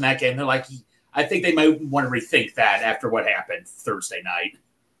after watching that game, they're like, I think they might want to rethink that after what happened Thursday night.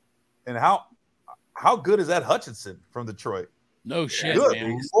 And how good is that Hutchinson from Detroit? No shit, good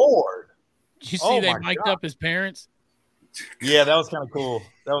man. Lord. Did you see they mic'd up his parents? Yeah, that was kind of cool.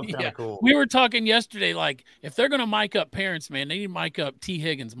 Cool. We were talking yesterday, like, if they're going to mic up parents, man, they need to mic up T.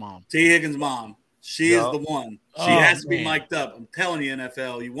 Higgins' mom. T. Higgins' mom. She is the one. She has to be mic'd up. I'm telling you,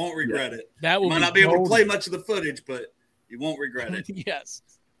 NFL, you won't regret it. That will might not be able to play much of the footage, but you won't regret it. Yes.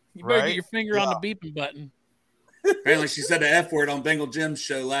 You better get your finger on the beeping button. Apparently, she said the F word on Bengal Jim's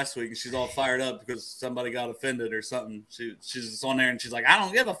show last week, and she's all fired up because somebody got offended or something. She's just on there, and she's like, I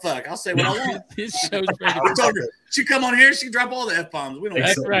don't give a fuck. I'll say what I want. This show's ready. I told her, she come on here, she can drop all the F-bombs. We don't.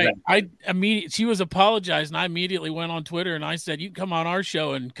 That's right. She was apologizing. I immediately went on Twitter, and I said, you can come on our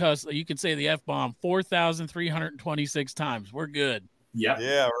show and cuss. You can say the F-bomb 4,326 times. We're good. Yeah.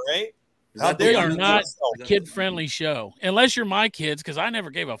 Yeah, right? We are not a kid-friendly show, unless you're my kids, because I never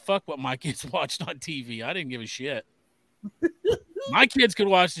gave a fuck what my kids watched on TV. I didn't give a shit. My kids could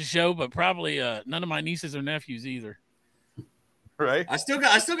watch the show, but probably none of my nieces or nephews either. Right? I still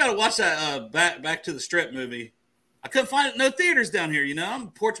got to watch that Back to the Strip movie. I couldn't find it. No theaters down here. I'm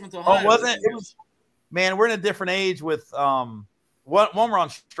in Portsmouth, Ohio. Oh, wasn't it? Man, we're in a different age with one. We're on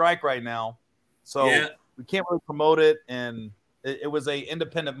strike right now, so we can't really promote it, and it was a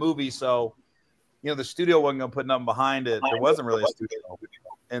independent movie, so the studio wasn't going to put nothing behind it. There wasn't really a studio,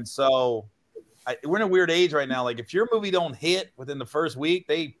 and so we're in a weird age right now. Like if your movie don't hit within the first week,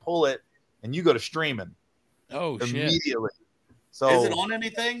 they pull it and you go to streaming. Oh, immediately. Shit. So is it on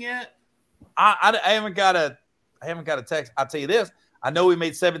anything yet? I haven't got a text. I'll tell you this. I know we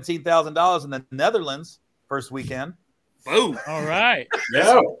made $17,000 in the Netherlands first weekend. Boom. All right.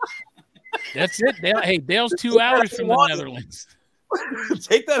 Yeah. That's it. Hey, Dale's 2 hours from the Netherlands.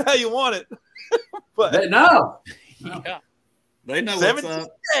 Take that how you want it. But no. Yeah. They know what's up.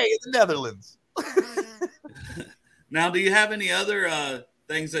 Hey, it's the Netherlands. Now, do you have any other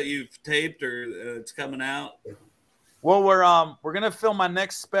things that you've taped or it's coming out? Well, we're gonna film my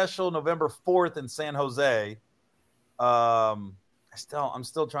next special November 4th in San Jose. I'm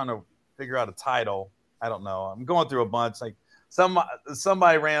still trying to figure out a title. I don't know. I'm going through a bunch. Like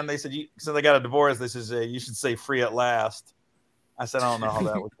somebody ran. They said since they got a divorce, they said you should say "free at last." I said I don't know how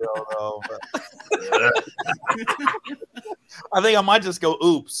that would go though. But I think I might just go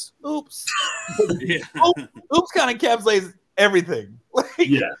oops. Yeah. Oops kind of encapsulates everything. Like,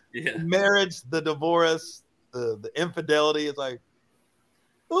 yeah. Marriage, the divorce, the infidelity. It's like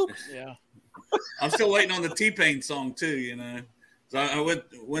oops. Yeah. I'm still waiting on the T-Pain song too. So I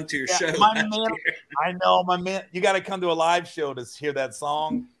went to your show. I know, my man. You got to come to a live show to hear that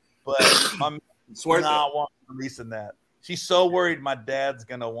song. But my man does not want releasing that. She's so worried my dad's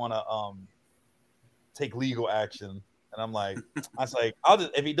gonna want to take legal action, and I was like,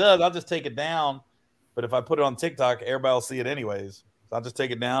 if he does, I'll just take it down. But if I put it on TikTok, everybody will see it anyways. So I'll just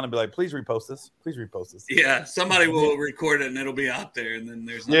take it down and be like, please repost this. Please repost this. Yeah, somebody will record it and it'll be out there, and then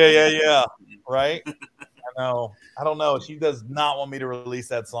there's yeah, right. I know. I don't know. She does not want me to release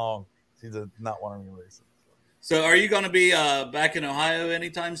that song. She does not want me to release it. So are you going to be back in Ohio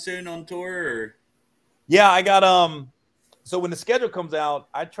anytime soon on tour? Or? Yeah, I got so when the schedule comes out,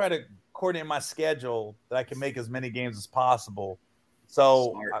 I try to coordinate my schedule that I can make as many games as possible.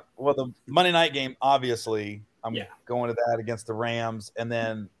 So, the Monday night game, obviously, I'm going to that against the Rams. And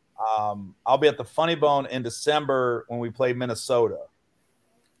then I'll be at the Funny Bone in December when we play Minnesota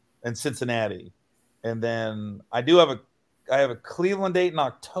and Cincinnati. And then I have a Cleveland date in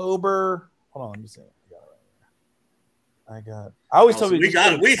October. Hold on, let me see. I always tell you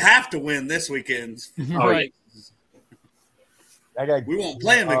we have to win this weekend. Right. We won't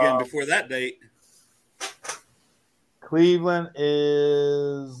play them again before that date. Cleveland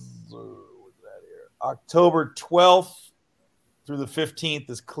is October 12th through the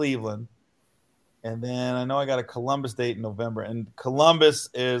 15th is Cleveland. And then I know I got a Columbus date in November. And Columbus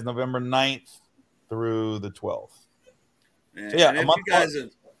is November 9th through the 12th. So yeah, a month. You guys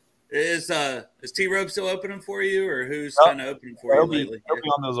is T-Rope still opening for you, or who's kind of opening for you lately? He'll be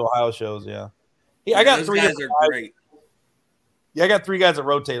on those Ohio shows, yeah. I got those three guys are great. Yeah, I got three guys that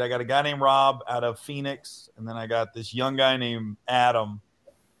rotate. I got a guy named Rob out of Phoenix, and then I got this young guy named Adam.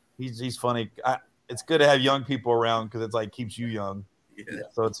 He's funny. It's good to have young people around because it's like keeps you young. Yeah.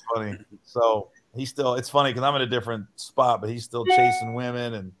 So it's funny. So it's funny because I'm in a different spot, but he's still chasing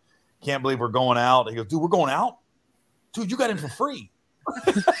women and can't believe we're going out. He goes, dude, we're going out? Dude, you got in for free.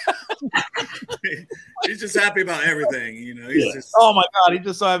 He's just happy about everything, He's just, oh my God, he's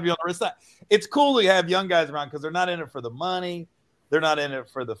just so happy on the wrist. It's cool to have young guys around because they're not in it for the money, they're not in it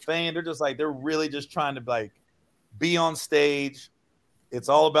for the fame. They're just they're really just trying to be on stage. It's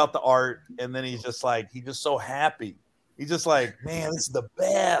all about the art, and then he's just so happy. He's just man, this is the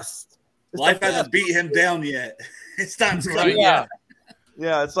best. Life hasn't beat him down yet. It's time to come.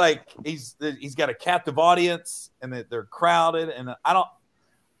 Yeah, it's he's got a captive audience, and they're crowded, and I don't.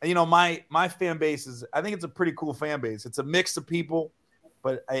 My fan base I think it's a pretty cool fan base. It's a mix of people,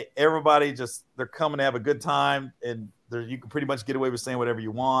 but everybody they're coming to have a good time, and you can pretty much get away with saying whatever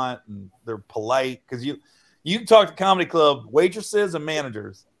you want, and they're polite because you can talk to comedy club waitresses and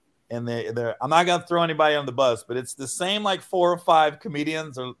managers, and they're I'm not gonna throw anybody on the bus, but it's the same 4 or 5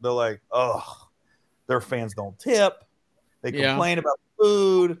 comedians. They're like, oh, their fans don't tip. They complain about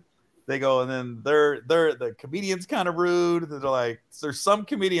food. They go, and then they're the comedians kind of rude. They're there's some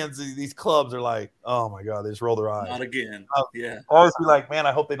comedians, these clubs are like, oh my God, they just roll their eyes. Not again. Yeah. I always be like, man,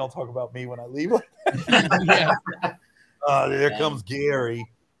 I hope they don't talk about me when I leave. Yeah. There comes Gary.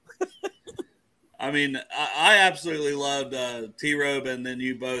 I mean, I absolutely loved T-Robe and then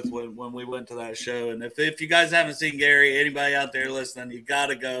you both when we went to that show. And if you guys haven't seen Gary, anybody out there listening, you got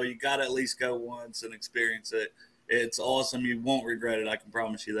to go. You got to at least go once and experience it. It's awesome. You won't regret it. I can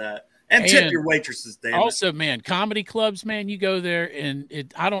promise you that. And tip your waitresses, damn also, it. man, comedy clubs, man, you go there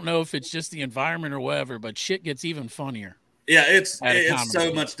and I don't know if it's just the environment or whatever, but shit gets even funnier. Yeah, it's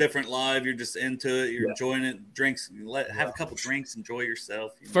so much different live. You're just into it. You're enjoying it. Drinks, have a couple drinks, enjoy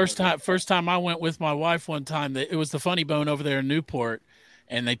yourself. First time I went with my wife one time. It was the Funny Bone over there in Newport,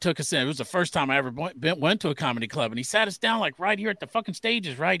 and they took us in. It was the first time I ever went to a comedy club, and he sat us down like right here at the fucking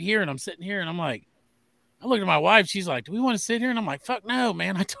stages, right here, and I'm sitting here, and I'm like, I looked at my wife. She's like, "Do we want to sit here?" And I'm like, "Fuck no,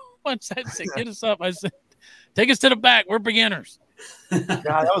 man." I told her, I said, "Get us up." I said, "Take us to the back. We're beginners." God,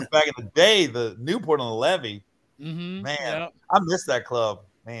 that was back in the day. The Newport on the Levee. Mm-hmm. Man, yep. I miss that club,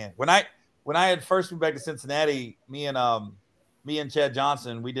 man. When I had first moved back to Cincinnati, me and Chad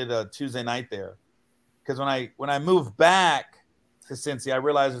Johnson, we did a Tuesday night there. Because when I moved back to Cincy, I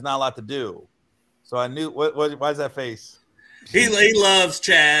realized there's not a lot to do. So I knew why is that face? He loves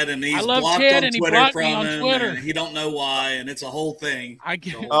Chad and he's blocked Chad on and Twitter he from me on him. Twitter. And he don't know why, and it's a whole thing.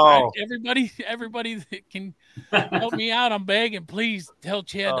 Everybody that can help me out, I'm begging. Please tell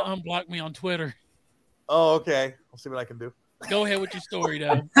Chad to unblock me on Twitter. Oh, okay. I'll see what I can do. Go ahead with your story,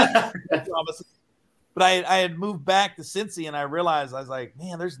 though. But I had moved back to Cincy, and I realized, I was like,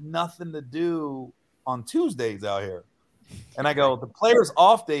 man, there's nothing to do on Tuesdays out here. And I go, the player's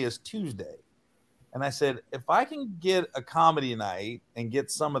off day is Tuesday. And I said, if I can get a comedy night and get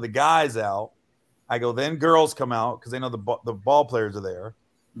some of the guys out, I go, then girls come out because they know the ball players are there.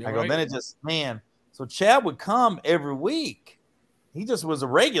 Then it just, man. So Chad would come every week. He just was a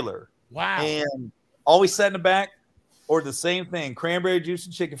regular. Wow. And always sat in the back, ordered the same thing, cranberry juice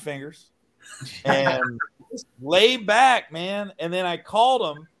and chicken fingers, and just lay back, man. And then I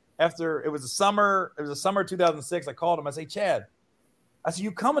called him after it was a summer 2006. I called him. I say, Chad, I said,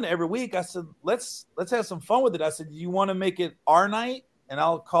 you coming every week? I said, let's have some fun with it. I said, do you want to make it our night? And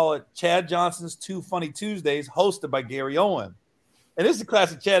I'll call it Chad Johnson's Two Funny Tuesdays, hosted by Gary Owen. And this is a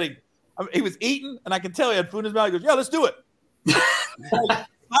classic Chad. He was eating, and I can tell he had food in his mouth. He goes, yeah, let's do it.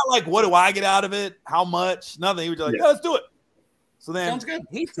 Not like, what do I get out of it? How much? Nothing. He was just like, yeah, let's do it. So then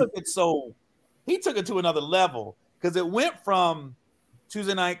he took it to another level because it went from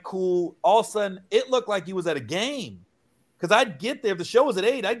Tuesday night cool. All of a sudden, it looked like he was at a game. Because I'd get there. If the show was at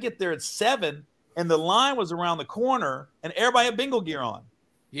 8, I'd get there at 7, and the line was around the corner, and everybody had bingo gear on.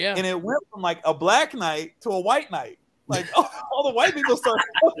 Yeah. And it went from like a black night to a white night. Like, all the white people started.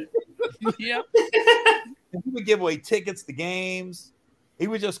 Yeah. And he would give away tickets to games. He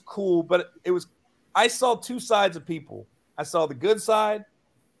was just cool, but I saw two sides of people. I saw the good side,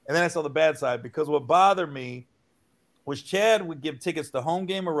 and then I saw the bad side, because what bothered me was Chad would give tickets to home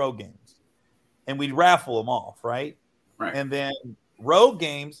game or road games, and we'd raffle them off, right? Right. And then road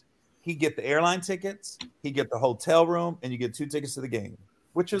games, he'd get the airline tickets, he'd get the hotel room, and you get 2 tickets to the game,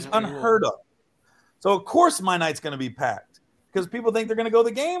 which is unheard of. So, of course, my night's going to be packed because people think they're going to go to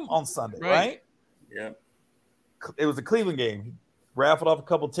the game on Sunday, right? Yeah. It was a Cleveland game. He raffled off a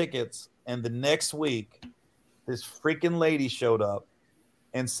couple tickets, and the next week, this freaking lady showed up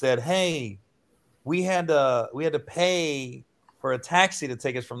and said, "Hey, we had to pay for a taxi to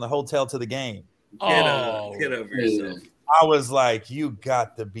take us from the hotel to the game." Get over yourself. I was like, "You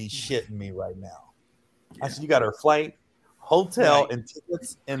got to be shitting me right now." Yeah. I said, "You got her flight, hotel, and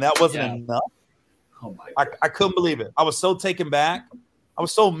tickets, and that wasn't enough?" Oh my God. I couldn't believe it. I was so taken back. I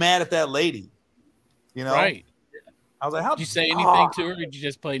was so mad at that lady. You know, right? I was like, "How did you say anything to her? Or did you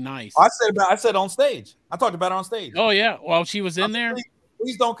just play nice?" I said on stage. I talked about it on stage. Oh yeah, while she was in there.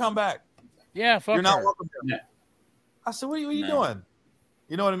 Please don't come back. Yeah, fuck you're not her. welcome here. Yeah. I said, what are you doing?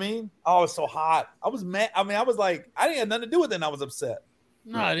 You know what I mean? Oh, it was so hot. I was mad. I mean, I was like, I didn't have nothing to do with it, and I was upset.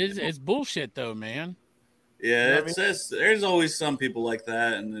 No, it's bullshit though, man. Yeah, you know there's always some people like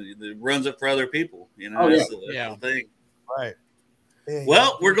that, and it runs it for other people. You know, that's the thing. Right. Yeah,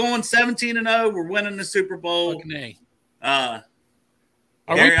 well, we're going 17-0. We're winning the Super Bowl. Okay. Are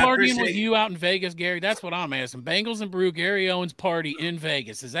Gary, we partying with you out in Vegas, Gary? That's what I'm asking. Bengals and Brew, Gary Owens party in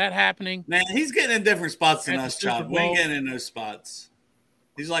Vegas. Is that happening? Man, he's getting in different spots than us, Chop. We ain't getting in those spots.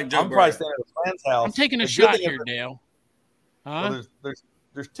 He's like Joe I'm probably staying at his friend's house. I'm taking a shot here, Dale. Huh? Well,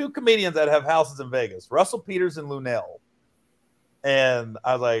 there's 2 comedians that have houses in Vegas, Russell Peters and Lunell. And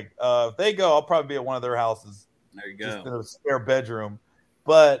I was like, if they go, I'll probably be at one of their houses. There you go. Just in a spare bedroom.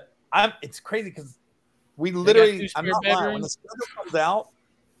 But it's crazy because we literally, I'm not lying, when the schedule comes out,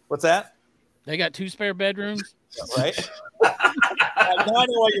 what's that? They got 2 spare bedrooms? Right? Now I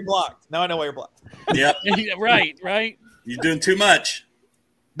know why you're blocked. Yep. right. You're doing too much.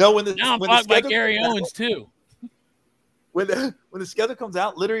 No, now I'm blocked by Gary Owens too. When the schedule comes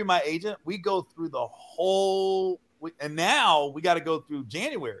out, literally my agent, we go through the whole, and now we got to go through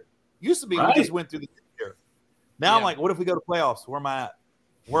January. Used to be we just went through the year. Now I'm like, what if we go to playoffs? Where am I at?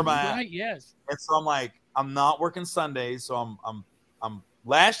 Where am I at? Right, yes. And so I'm like, I'm not working Sundays, so I'm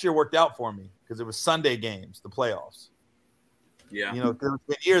last year worked out for me because it was Sunday games, the playoffs. Yeah. You know, there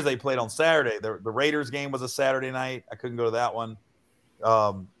been years they played on Saturday. The Raiders game was a Saturday night. I couldn't go to that one.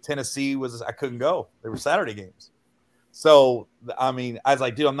 Tennessee I couldn't go. They were Saturday games. So, I mean, I was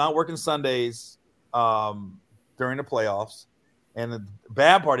like, dude, I'm not working Sundays during the playoffs. And the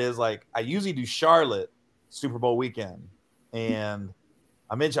bad part is, like, I usually do Charlotte Super Bowl weekend. And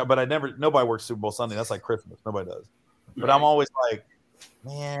I'm in, but nobody works Super Bowl Sunday. That's like Christmas. Nobody does. But I'm always like,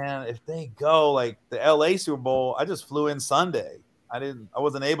 man, if they go like the LA Super Bowl, I just flew in Sunday. I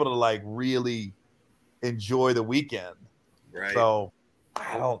wasn't able to like really enjoy the weekend. Right. So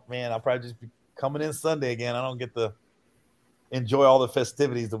I'll probably just be coming in Sunday again. I don't get to enjoy all the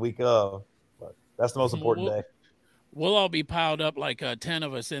festivities the week of, but that's the most important day. We'll all be piled up like 10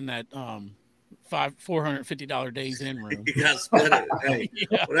 of us in that $450 days in room. You got to split it. Hey,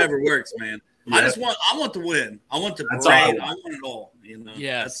 whatever works, man. Yeah. I want to win. I want to parade. I want it all. You know.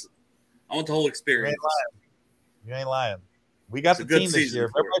 Yes. I want the whole experience. You ain't lying. We got the team this year.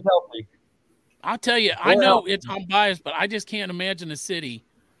 Everybody's healthy. I'll tell you, I know I'm biased, but I just can't imagine a city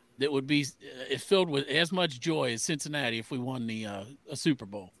that would be filled with as much joy as Cincinnati if we won a Super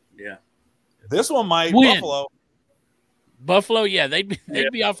Bowl. Yeah. This one might win. Buffalo, yeah, they'd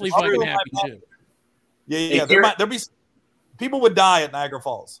be awfully fucking happy too. Yeah. There'll be people would die at Niagara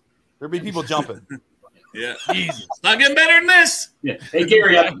Falls. There'd be people jumping. Yeah, Jesus, it's not getting better than this. Yeah. Hey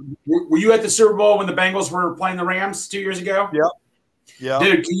Gary, were you at the Super Bowl when the Bengals were playing the Rams 2 years ago? Yep.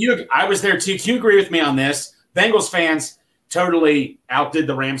 Yeah, dude, I was there too. Can you agree with me on this? Bengals fans totally outdid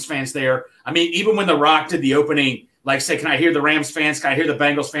the Rams fans there. I mean, even when The Rock did the opening, like, say, can I hear the Rams fans? Can I hear the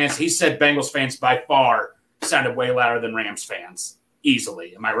Bengals fans? He said Bengals fans by far sounded way louder than Rams fans,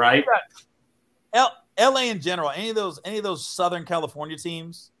 easily. Am I right? LA in general, any of those Southern California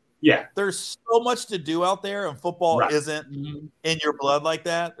teams. Yeah, there's so much to do out there, and football isn't in your blood like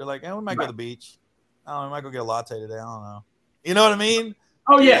that. They're like, we might go to the beach. I don't know, we might go get a latte today. I don't know. You know what I mean?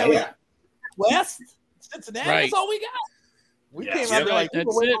 Oh, yeah. West, Cincinnati, that's all we got. We came out there like,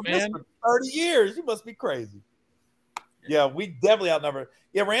 that's it, man. For 30 years. You must be crazy. Yeah, we definitely outnumbered.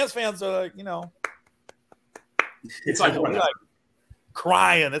 Yeah, Rams fans are like, it's like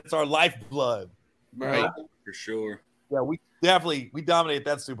crying. It's our lifeblood. Right. For sure. Yeah, we dominated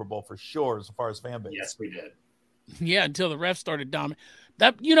that Super Bowl for sure as far as fan base. Yes, we did. Yeah, until the refs started dominating.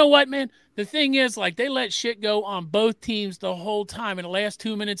 That, you know what, man? The thing is, like, they let shit go on both teams the whole time. In the last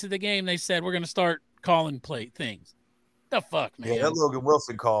 2 minutes of the game, they said, we're going to start calling play things. The fuck, man? Yeah, that Logan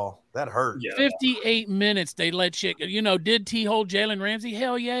Wilson call, that hurt. Yeah. 58 minutes, they let shit go. Did T hold Jalen Ramsey?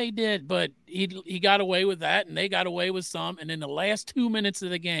 Hell yeah, he did. But he got away with that, and they got away with some. And in the last 2 minutes of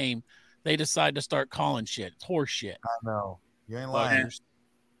the game, they decide to start calling shit. It's horse shit. I know. You ain't lying.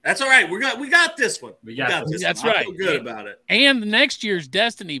 That's all right. We got this one. We got this. That's one. right. I feel good about it. And next year's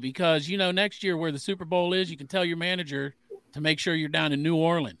destiny, because next year where the Super Bowl is, you can tell your manager to make sure you're down in New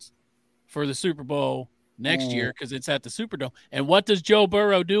Orleans for the Super Bowl next year because it's at the Superdome. And what does Joe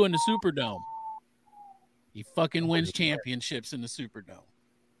Burrow do in the Superdome? He fucking wins championships in the Superdome.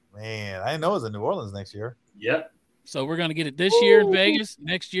 Man, I didn't know it was in New Orleans next year. Yep. So we're gonna get it this year in Vegas,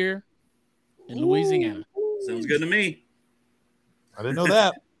 next year in Louisiana. Sounds good to me. I didn't know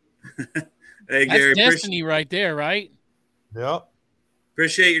that. Hey, Gary, that's destiny right there, right? Yep.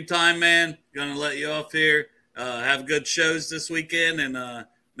 Appreciate your time, man. Gonna let you off here. Have good shows this weekend, and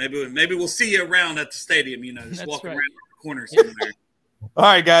maybe we'll see you around at the stadium. Just walk around the corner somewhere. All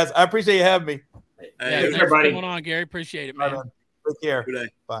right, guys. I appreciate you having me. Hey, thanks for coming on, Gary. Appreciate it, man. Take care. Good day.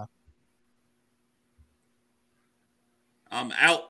 Bye. I'm out.